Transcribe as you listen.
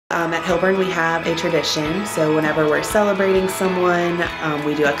At Hilburn we have a tradition, so whenever we're celebrating someone,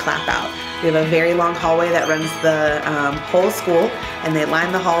 we do a clap out. We have a very long hallway that runs the whole school, and they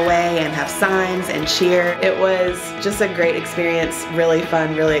line the hallway and have signs and cheer. It was just a great experience, really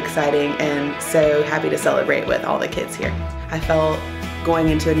fun, really exciting, and so happy to celebrate with all the kids here. I felt going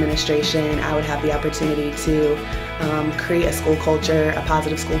into administration, I would have the opportunity to create a school culture, a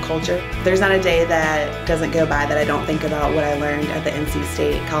positive school culture. There's not a day that doesn't go by that I don't think about what I learned at the NC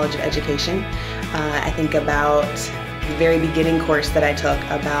State College of Education. I think about the very beginning course that I took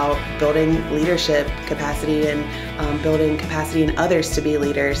about building leadership capacity and building capacity in others to be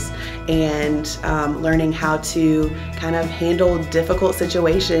leaders, and learning how to kind of handle difficult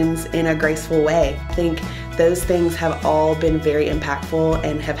situations in a graceful way. I think those things have all been very impactful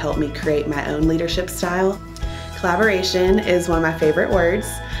and have helped me create my own leadership style. Collaboration is one of my favorite words.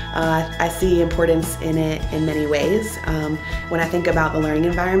 I see importance in it in many ways. When I think about the learning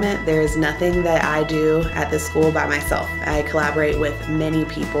environment, there is nothing that I do at this school by myself. I collaborate with many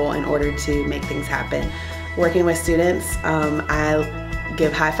people in order to make things happen. Working with students, I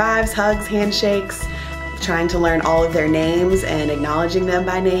give high fives, hugs, handshakes, trying to learn all of their names and acknowledging them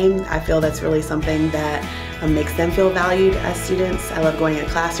by name. I feel that's really something that makes them feel valued as students. I love going in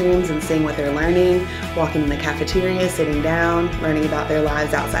classrooms and seeing what they're learning, walking in the cafeteria, sitting down, learning about their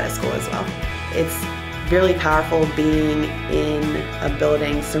lives outside of school as well. It's really powerful being in a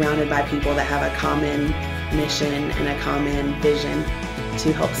building surrounded by people that have a common mission and a common vision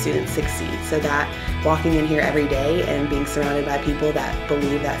to help students succeed. So that walking in here every day and being surrounded by people that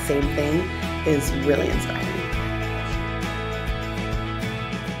believe that same thing is really inspiring.